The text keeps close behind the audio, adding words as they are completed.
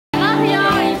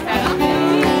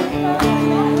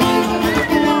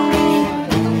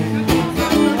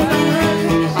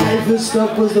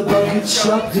stop was the bucket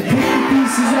shop to pick the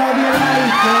pieces of your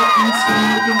life up and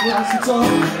scream glass. It's all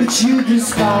that you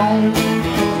despise.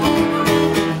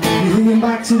 You're thinking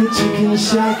back to the chicken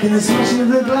shack and the smashing of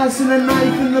the glass and a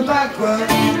knife in the back. Well,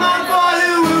 my boy,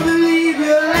 who will believe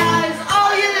your lies,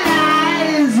 all your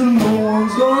lies, and no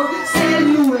one's gonna sell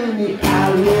you any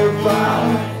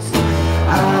alibis.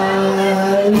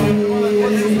 Alibis.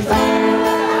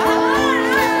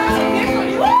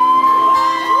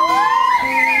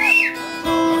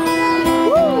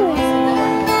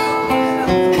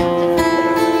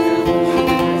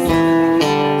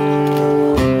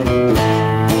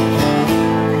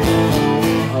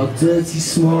 Dirty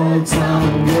small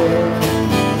town girl.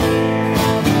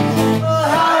 Oh,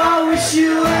 how I wish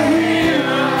you were here.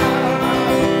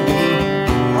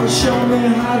 Oh, show me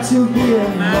how to be a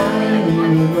man.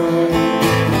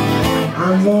 I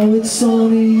know it's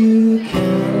only you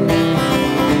can.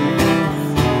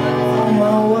 Oh,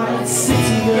 my white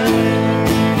city girl.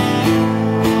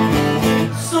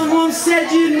 Someone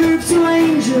said you'd move to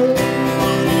Angel.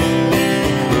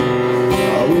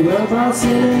 Oh, whereabouts in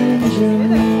Angel?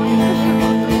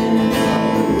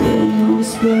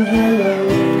 Whisper hello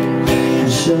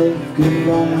and shove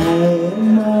goodbye,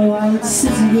 my white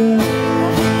city girl.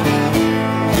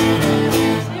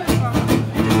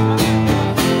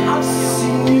 I've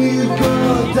seen you go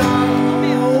down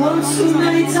once too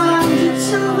many times. You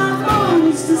tell my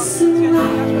bones to sing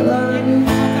like line.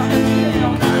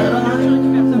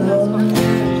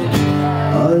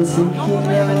 I was thinking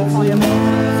of your mind.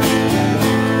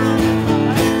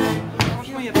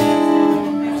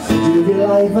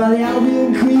 By the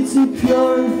Albion Creed, so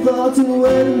pure in thought and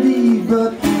word and deed.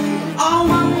 But oh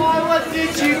my boy, what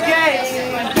did you get?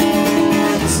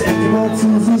 Send your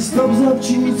buttons and stubs up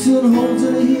jeans and hold to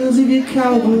the heels of your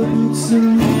cowboy boots,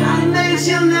 and then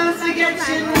she'll never forget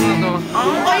you.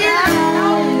 Oh yeah,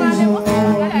 no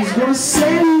one's gonna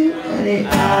save you any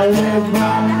alibis.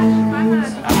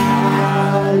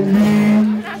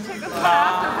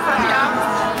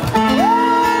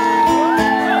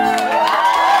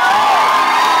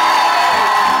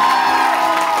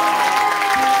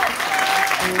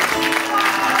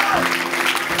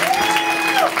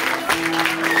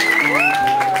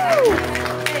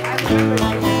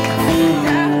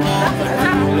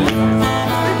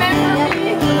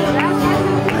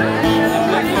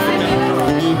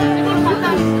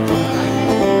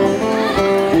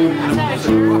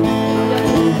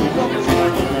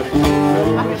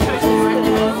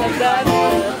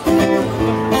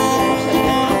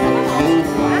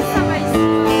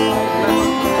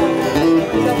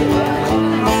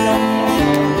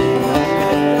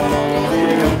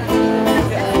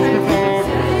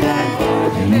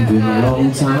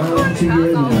 Time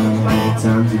together now,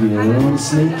 time together on a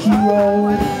snaky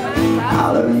road.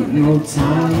 There ain't no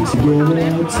time together,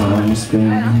 no time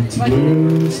spent together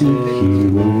on a snaky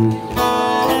road.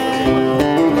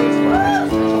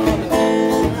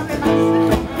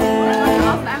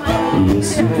 Yes,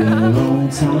 we've been a long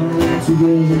time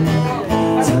together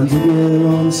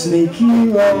on a snaky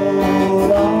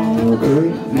road. Oh, there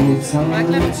ain't no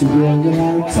time together, no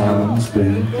time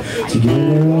spent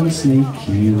together on a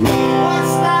snaky road.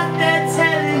 What's that they're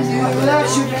telling you? That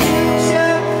your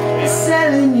picture is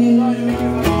selling you.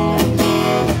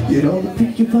 You don't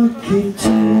pick your pocket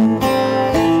too.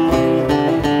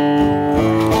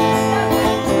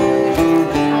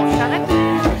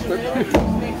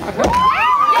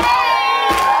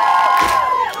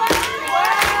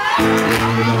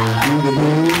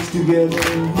 Together,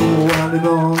 winding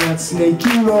on that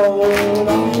snaky road.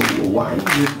 Oh,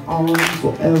 winding on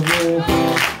forever,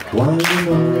 winding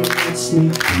on that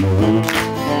snaky road.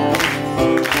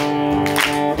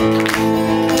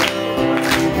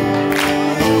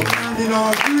 Winding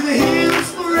on through the hills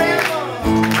forever,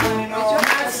 winding on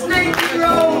that snaky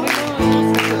road.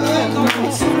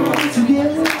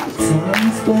 Together, time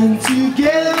spent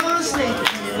together on a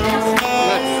snaky road.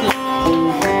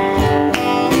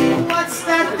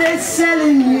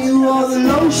 Selling you all the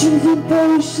lotions and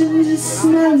potions, just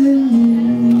smelling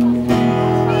you.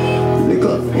 They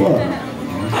got what?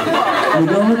 We're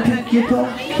gonna pick your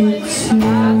pocket too.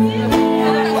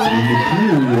 In the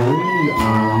cool,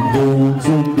 I'm going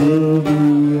to build you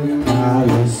a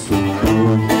palace of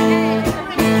gold.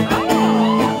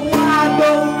 Wide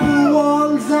open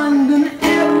walls and an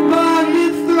ebony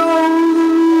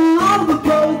throne, all the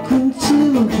broken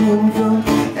children from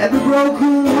every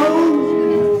broken home.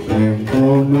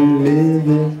 Come and live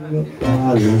in the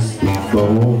palace of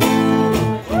gold.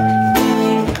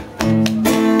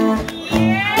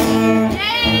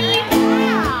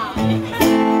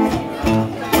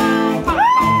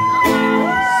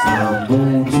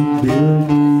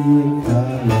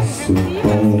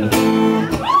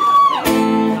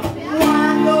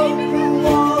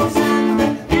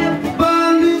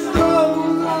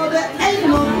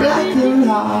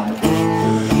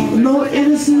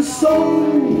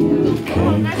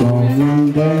 Can't come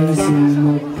and dance in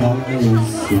my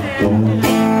palace of gold.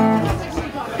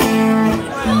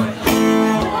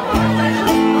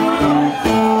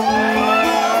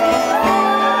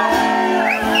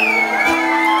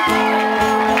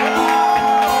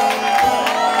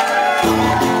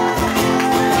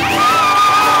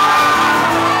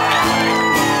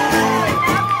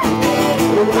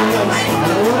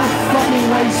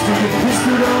 Wasted, you pissed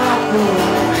it all up,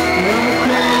 around the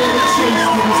corner where the chase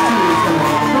to the tears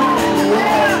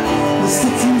the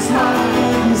city's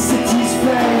mine, the city's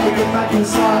fair, get back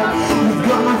inside. You've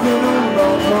got nothing on, no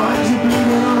mind, you're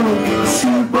bleeding on,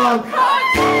 shoe bug.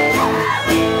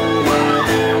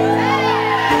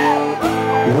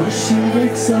 When she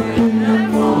wakes up in the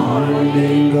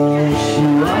morning, girl, she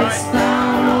writes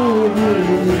down over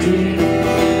the dream.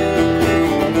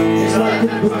 It's like a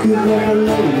book of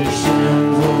Revelation.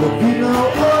 You know,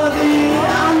 all the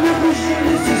ambition,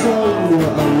 this is all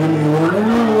what I really wanna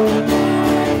know.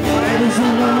 Where does the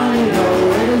money go?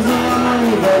 Where does the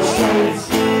money go?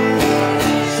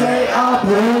 Straight up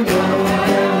and down.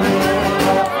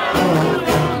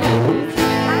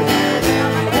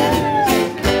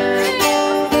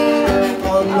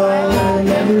 Oh no, I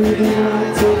never even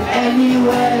liked it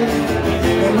anyway.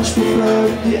 I much prefer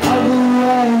it the other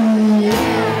way.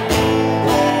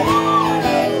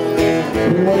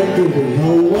 What I did it, oh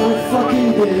what I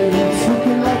fucking did it. It's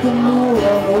looking like a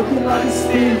moron, looking like a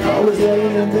spin. I was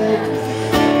laying in bed,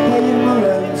 paying my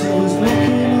rent. I was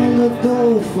knocking on the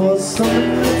door for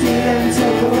something that didn't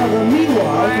take forever.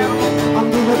 Meanwhile,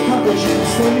 under the covers, she's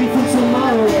saving for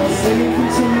tomorrow, saving for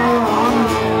tomorrow.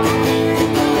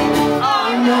 I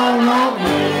know, not me.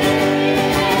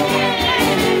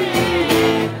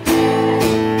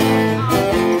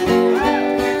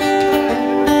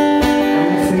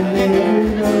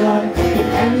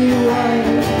 Anyway,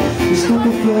 you still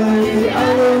prefer it the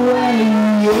other way,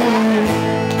 yeah.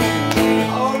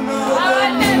 Oh no, I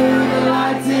never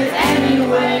liked it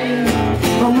anyway.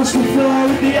 I much prefer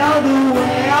it the other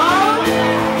way, oh.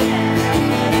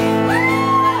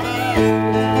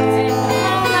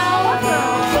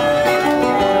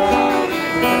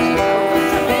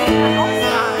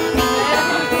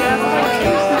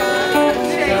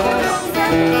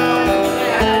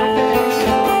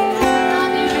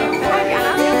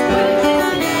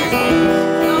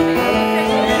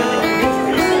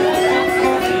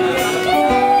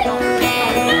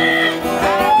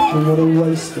 What a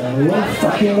waste, what a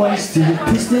fucking waste. You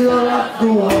pissed it all up the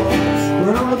wall.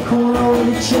 Around the corner where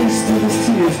the chase to there's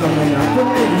tears coming out from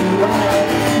everywhere.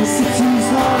 The city's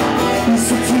hot, the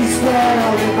city's fair.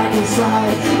 I'll get back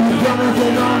inside. You've got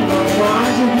nothing on my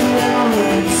mind. You'll be